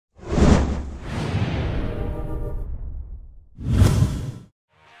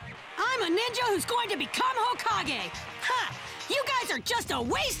ninja who's going to become Hokage. Ha! You guys are just a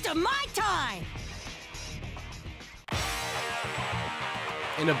waste of my time.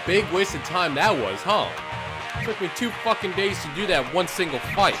 And a big waste of time that was, huh? It took me 2 fucking days to do that one single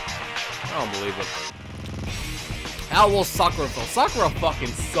fight. I don't believe it. How will Sakura feel? Sakura fucking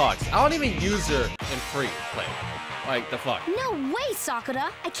sucks. I don't even use her in free play. Like, the fuck? No way,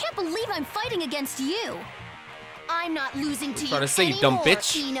 Sakura. I can't believe I'm fighting against you. I'm not losing to you Trying to say, you anymore, dumb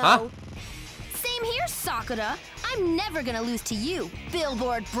bitch? Ino. Huh? Same here, Sakura. I'm never gonna lose to you,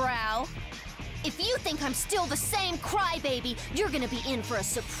 billboard brow. If you think I'm still the same crybaby, you're gonna be in for a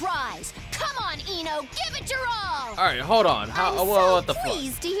surprise. Come on, Ino, give it your all! Alright, hold on. How, I'm what the so fuck?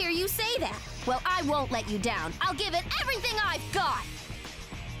 pleased to hear you say that. Well, I won't let you down. I'll give it everything I've got.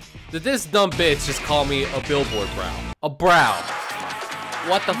 Did this dumb bitch just call me a billboard brow? A brow.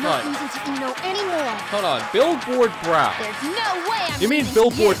 What the I'm fuck? not losing to Ino anymore. Hold on, billboard brow. There's no way I'm You mean losing to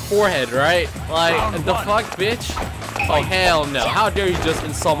billboard you. forehead, right? Like, the fuck, bitch? Oh, hell no. How dare you just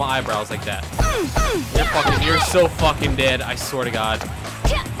insult my eyebrows like that? You're so fucking dead, I swear to God.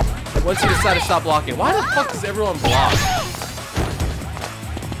 Once you decide to stop blocking, why the fuck does everyone block?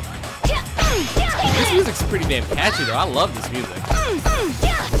 This music's pretty damn catchy though, I love this music.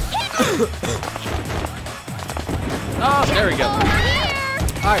 Oh, there we go.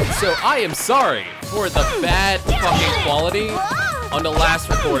 Alright, so I am sorry for the bad fucking quality on the last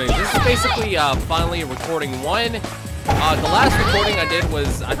recording. This is basically finally recording 1. The last recording I did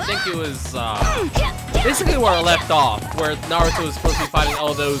was, I think it was basically where I left off, where Naruto was supposed to be fighting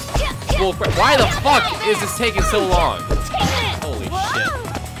all those bull crap. Why the fuck is this taking so long? Holy shit.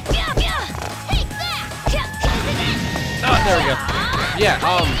 Oh, there we go. Yeah,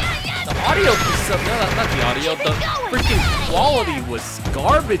 the audio, no, not the audio, the freaking quality was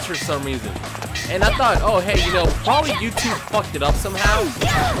garbage for some reason. And I thought, oh, hey, you know, probably YouTube fucked it up somehow,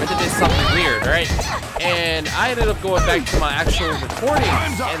 or they did something weird, right? And I ended up going back to my actual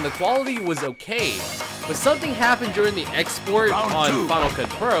recordings, and the quality was okay. But something happened during the export on Final Cut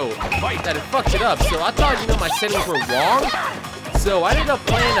Pro that it fucked it up. So I thought, you know, my settings were wrong. So I ended up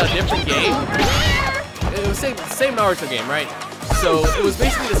playing a different game. It was the same Naruto game, right? So it was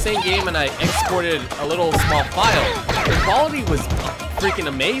basically the same game, and I exported a little small file. The quality was freaking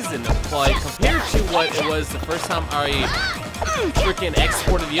amazing, like compared to what it was the first time I freaking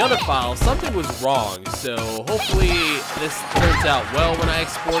exported the other file. Something was wrong, so hopefully this turns out well when I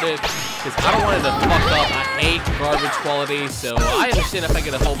export it, because I don't want it to fuck up. I hate garbage quality, so I understand if I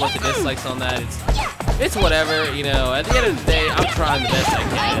get a whole bunch of dislikes on that. It's whatever, you know. At the end of the day, I'm trying the best I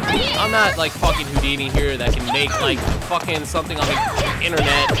can. I'm not like fucking Houdini here that can make like fucking something on the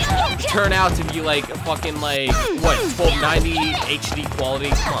internet turn out to be like fucking like what, 1290 HD quality.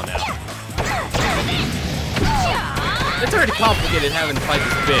 Come on now. It's already complicated having to fight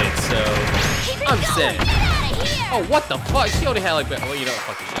this bitch, so I'm saying. Oh, what the fuck? She only had like, well, you know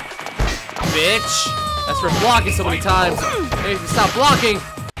what, fuck this shit. Bitch! That's for blocking so many times. Hey, stop blocking!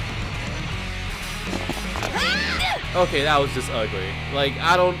 Okay, that was just ugly. Like,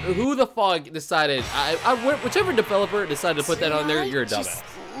 I don't, who the fuck decided, whichever developer decided to put that on there, you're a dumbass.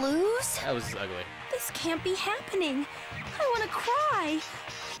 Lose? That was just ugly. This can't be happening. I want to cry.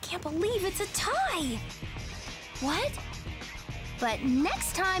 I can't believe it's a tie. What? But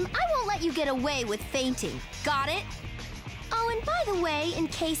next time, I won't let you get away with fainting. Got it? Oh, and by the way, in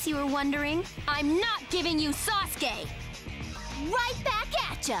case you were wondering, I'm not giving you Sasuke. Right back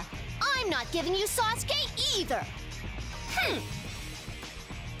at ya. I'm not giving you Sasuke either.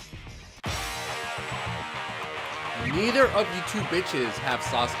 Neither of you two bitches have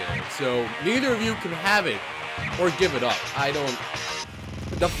Sasuke, so neither of you can have it or give it up. I don't.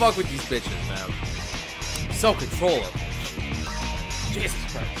 The fuck with these bitches, man. Self-control them.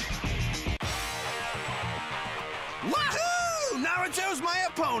 Jesus Christ. Wahoo! Naruto's my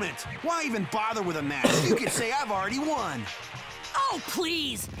opponent. Why even bother with a match? You could say I've already won. Oh,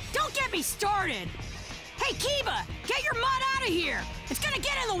 please! Don't get me started! Hey, Kiba! Get your mud out of here! It's gonna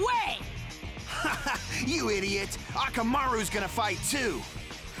get in the way! You idiot! Akamaru's gonna fight too!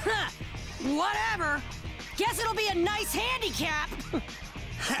 Huh! Whatever! Guess it'll be a nice handicap!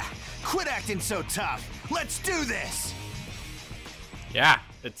 Quit acting so tough! Let's do this! Yeah,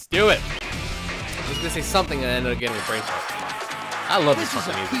 let's do it! I was gonna say something and I ended up getting a brain fart. I love this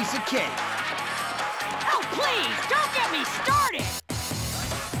fucking music. This is a piece of cake! Oh, please! Don't get me started!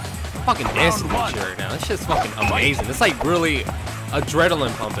 I'm fucking dancing to this shit right now. This shit's fucking amazing. It's like really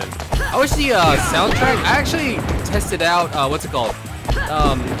adrenaline pumping. I wish the soundtrack, I actually tested out, what's it called?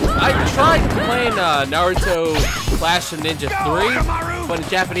 I tried playing Naruto Clash of Ninja 3, but in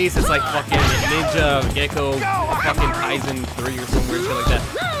Japanese it's like fucking Ninja Gecko fucking Kaizen 3 or some weird shit like that.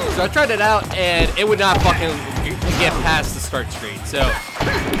 So I tried it out and it would not fucking get past the start screen. So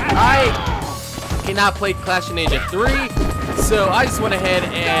I cannot play Clash of Ninja 3. So I just went ahead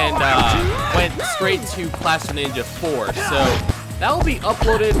and went straight to Clash of Ninja 4. So that will be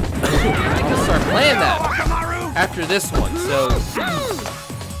uploaded. I'm gonna start playing that after this one. So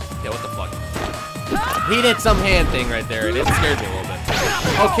yeah, what the fuck? He did some hand thing right there, and it scared me a little bit.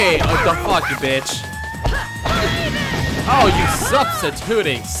 Okay, what the fuck, you bitch? Oh, you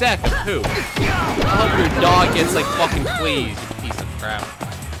substituting sack of poop. I hope your dog gets like fucking fleas, you piece of crap.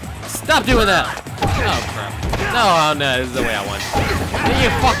 Stop doing that! Oh crap. No, no, this is the way I want. You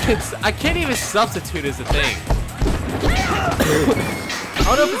fucking, I can't even substitute as a thing. I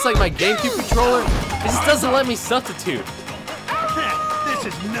don't know if it's like my GameCube controller. It just doesn't let me substitute. This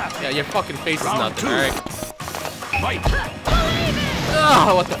is nothing. Yeah, your fucking face is nothing, alright?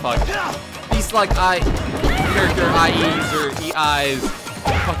 Oh, what the fuck? These like character IEs or EIs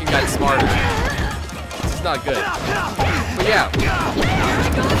fucking got smarter. This is not good. But yeah,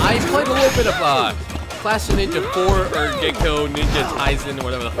 I played a little bit of Clash of Ninja 4 or Gecko Ninja Kaizen or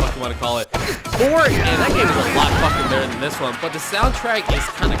whatever the fuck you want to call it. 4, and that game is a lot fucking better than this one, but the soundtrack is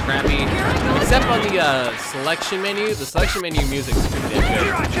kind of crappy, except on the selection menu. The selection menu music is pretty damn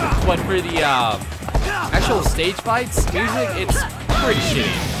good, but for the actual stage fights music, it's pretty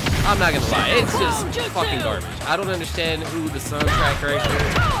shitty. I'm not gonna lie, it's just fucking garbage. I don't understand who the soundtrack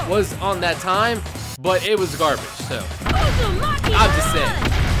writer was on that time, but it was garbage, so I'm just saying.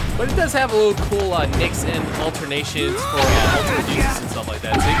 But it does have a little cool nicks and alternations for alternate uses and stuff like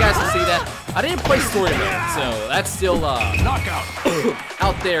that. So you guys can see that. I didn't play story mode, so that's still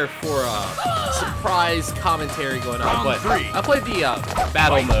out there for surprise commentary going on. But I played the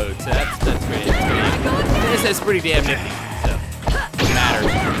battle mode, so that's pretty. This is pretty damn nifty, so it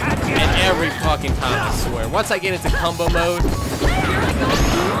matters. And every fucking time, I swear. Once I get into combo mode,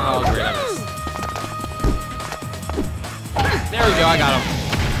 oh great, I missed. There we go, I got him.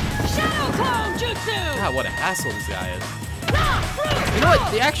 God, what a hassle this guy is. You know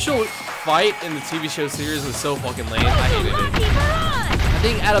what? The actual fight in the TV show series was so fucking lame. I hated it. I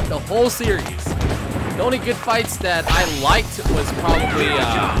think out of the whole series, the only good fights that I liked was probably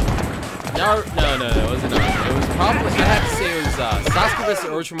no, it wasn't Naruto. It was probably, I have to say it was Sasuke vs.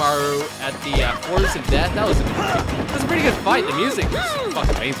 Orochimaru at the Forest of Death. That was a pretty good fight. The music was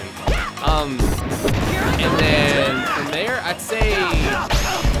fucking amazing. And then from there, I'd say.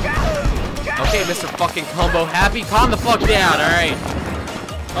 Okay, Mr. fucking Combo Happy, calm the fuck down, alright?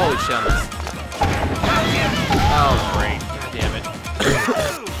 Holy shit, I missed. Oh, great. God damn it.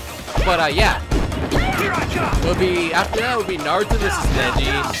 But, yeah. It'll be, after that, it would be Naruto vs.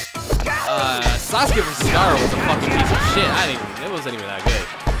 Neji. Sasuke vs. Gaara was a fucking piece of shit. It wasn't even that good.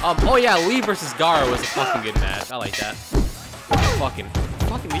 Oh yeah, Lee vs. Gaara was a fucking good match. I like that. Fucking,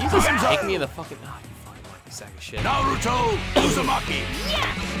 will you just take me in the fucking, sack of shit. Naruto Uzumaki.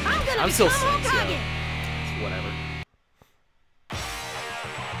 I'm still 6, yeah. Whatever.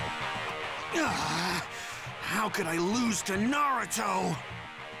 How could I lose to Naruto?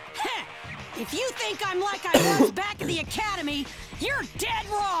 If you think I'm like I was back at the academy, you're dead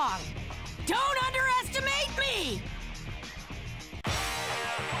wrong. Don't underestimate me.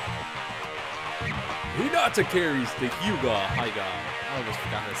 Hinata carries the Hyuga. I almost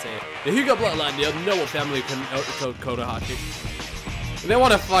forgot how to say it. The Hyuga bloodline, the Noah family Konohaki. They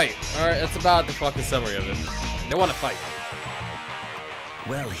want to fight. Alright, that's about the fucking summary of it. They want to fight.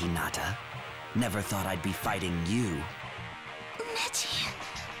 Well, Hinata, never thought I'd be fighting you. Neji.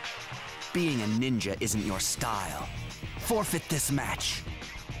 Being a ninja isn't your style. Forfeit this match.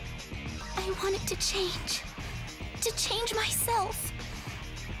 I wanted to change myself.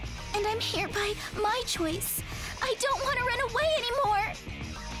 And I'm here by my choice. I don't want to run away anymore.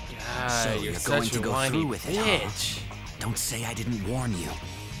 God, So you're going such to a go whiny through with it, bitch. huh? Don't say I didn't warn you.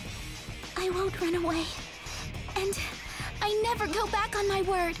 I won't run away. And I never go back on my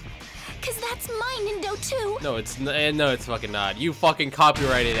word. Cause that's my Nindo too. No, it's fucking not. You fucking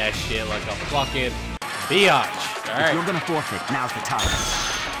copyrighted that shit like a fucking biatch. Alright. If you're gonna forfeit, now's the time.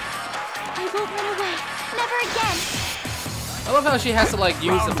 I won't run away. Never again. I love how she has to like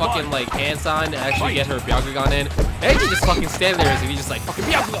use the fucking like hand sign to actually get her Byakugan in. And she just fucking stand there as if you just like fucking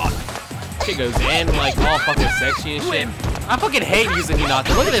Byakugan. She goes in like all fucking sexy and shit. I fucking hate using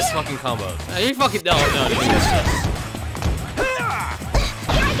Hinata. Look at this fucking combo. You fucking no.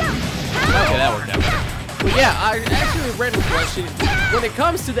 Okay, that worked out. But yeah, I actually read a question. When it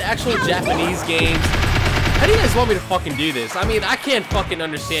comes to the actual Japanese games, how do you guys want me to fucking do this? I mean, I can't fucking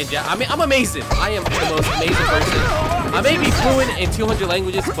understand I mean, I'm amazing. I am the most amazing person I may be fluent in 200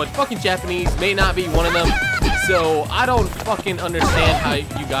 languages, but fucking Japanese may not be one of them. So I don't fucking understand how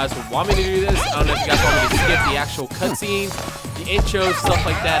you guys would want me to do this. I don't know if you guys want me to skip the actual cutscenes, the intros, stuff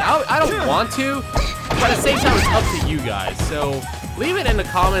like that. I don't want to, but at the same time, it's up to you guys. So leave it in the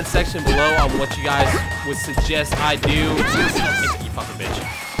comment section below on what you guys would suggest I do. You fucking bitch.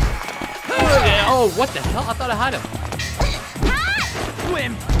 Oh, what the hell? I thought I had him.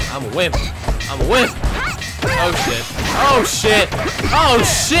 Wimp. I'm a wimp. I'm a wimp. Oh shit. Oh shit. Oh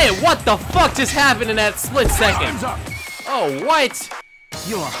shit. What the fuck just happened in that split second? Oh, what?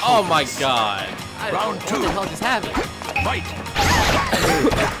 Oh my god. Round two. What the hell just happened? Fight.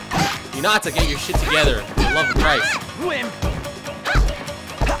 You not to get your shit together. For the love of Christ. Wimp.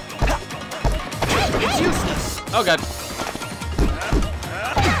 It's useless. Oh god.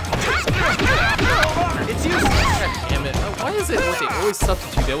 It's useless. God damn it. Oh, why is it what they always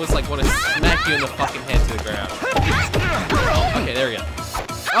substitute? They always like want to smack you in the fucking head to the ground. Oh, okay, there we go.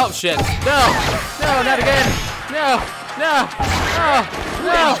 Oh shit. No! No, not again! No! No! Oh!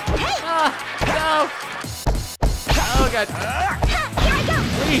 No! No! Oh god.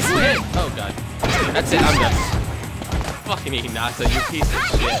 Please hit! Oh god. That's it, I'm done. Fucking Hinata, you piece of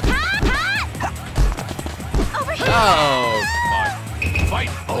shit. Oh fuck.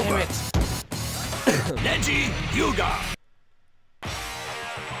 Fight over. Damn it. Neji Hyuga.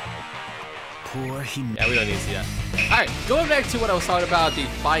 Poor Hinata. Yeah, we don't need to see that. Alright, going back to what I was talking about, the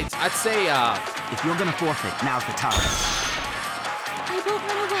fights, I'd say, If you're gonna forfeit, now's the time. I won't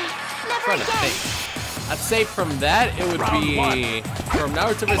run away. Never trying to again. think. I'd say from that, it would be, from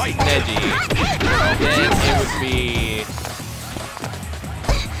Naruto vs. Neji, then it would be,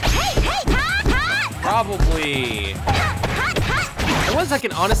 probably, the ones I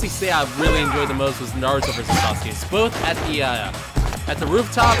can honestly say I really enjoyed the most was Naruto vs. Sasuke. Both at the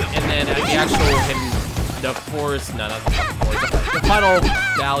rooftop and then at the actual hidden, the forest, no, not the forest, the final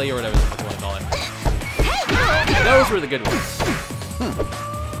valley or whatever you want to call it. Those were the good ones.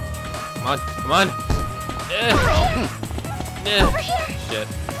 Come on, come on. Shit.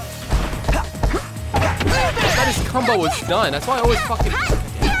 I thought his combo was done. That's why I always fucking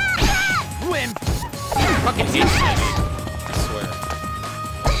Wimp. fucking hate Neji. I swear.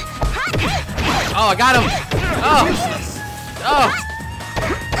 Oh, I got him. Oh. Oh.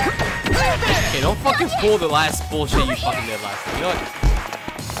 Okay, don't fucking pull the last bullshit you fucking did last time. You know what?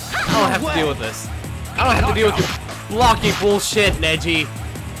 I don't have to deal with this. I don't have to deal with your blocky bullshit, Neji.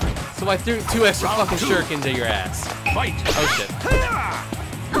 So I threw 2 extra fucking shurikens at your ass. Fight. Oh shit.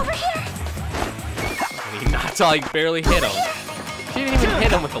 Over here. And he not till I barely hit him. She didn't even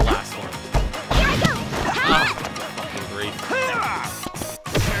hit him with the last one. Ah, fucking grief.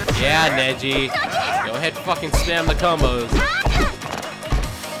 Yeah, Neji. Go ahead, fucking spam the combos.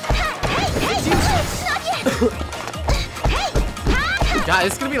 God,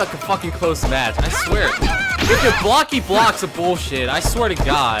 it's gonna be like a fucking close match. I swear. If your blocky blocks are bullshit, I swear to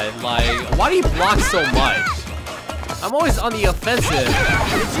God, like, why do you block so much? I'm always on the offensive.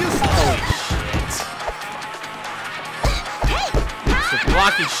 It's useless. Holy shit. It's the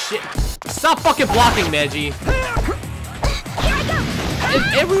blocky shit. Stop fucking blocking, Neji. And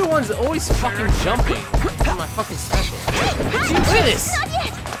everyone's always fucking jumping on my fucking special. Look at this.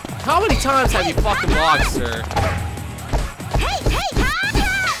 How many times have you fucking blocked, sir?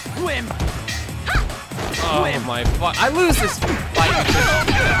 Wimp. Oh my fuck! I lose this fight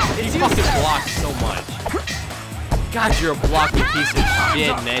because he fucking blocks so much. God, you're a blocky piece of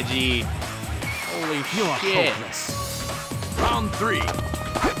shit, Neji. Holy shit! Round 3.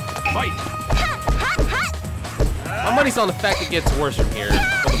 Fight. My money's on the fact it gets worse from here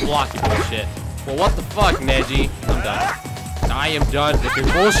with the blocky bullshit. Well, what the fuck, Neji? I'm done. I am done with your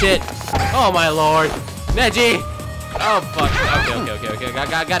bullshit. Oh my lord, Neji! Oh fuck! Okay.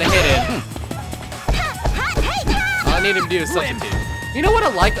 I gotta hit him. All I need him to do is substitute. You know what I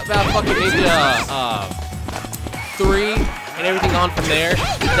like about fucking Ninja 3 and everything on from there?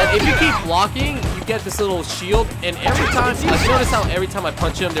 That if you keep blocking, you get this little shield, and every time, like, notice how every time I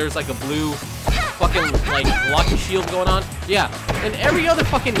punch him, there's like a blue fucking like blocking shield going on? Yeah. In every other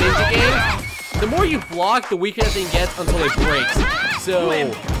fucking Ninja game, the more you block, the weaker that thing gets until it breaks. So,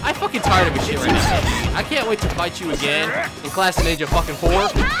 I'm fucking tired of your shit right now. I can't wait to fight you again in Class of Ninja fucking 4,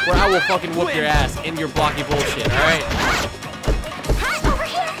 where I will fucking whoop your ass in your blocky bullshit, alright? I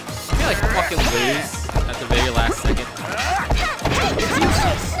feel like fucking lose at the very last second.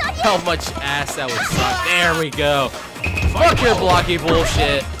 How much ass that would suck. There we go. Fuck your blocky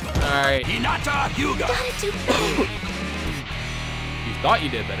bullshit. Alright. Hinata Hyuga. You thought you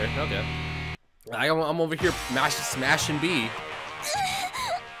did better. Okay. I'm over here smashing B.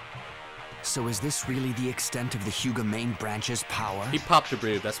 So is this really the extent of the Hyuga main branch's power? He popped her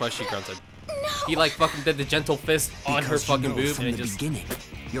boob. That's why she grunted. No! He like fucking did the gentle fist on her Because you fucking know boob from and it the just beginning,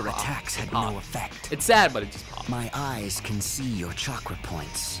 your attacks had popped. no effect. It's sad, but it just popped. My eyes can see your chakra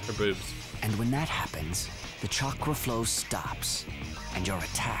points. Her boobs. And when that happens, the chakra flow stops, and your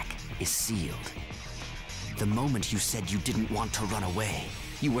attack is sealed. The moment you said you didn't want to run away,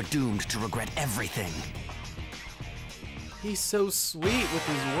 you were doomed to regret everything. He's so sweet with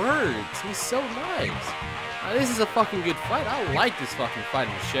his words. He's so nice. This is a fucking good fight. I like this fucking fight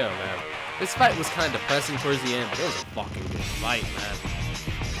in the show, man. This fight was kind of depressing towards the end, but it was a fucking good fight,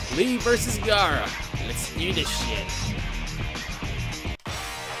 man. Lee versus Gaara. Let's do this shit.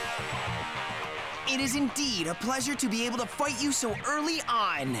 It is indeed a pleasure to be able to fight you so early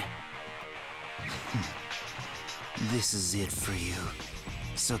on. This is it for you.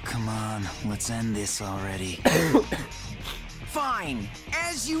 So come on, let's end this already. Fine,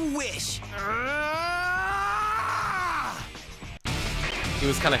 as you wish. He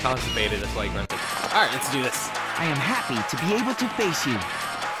was kind of constipated, that's why he grunted. Alright, let's do this. I am happy to be able to face you.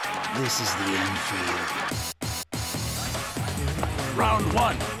 This is the end for you. Round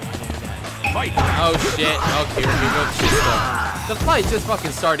one. Fight. Oh shit. Okay, here we go. Shit stuff. The fight just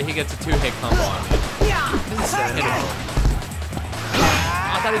fucking started. He gets a 2-hit combo on me. This is pitiful.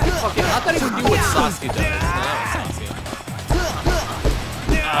 I thought he would do what Sasuke does. No, that was Sasuke.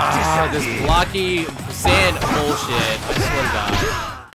 Ah, this blocky sand bullshit. I swear to God.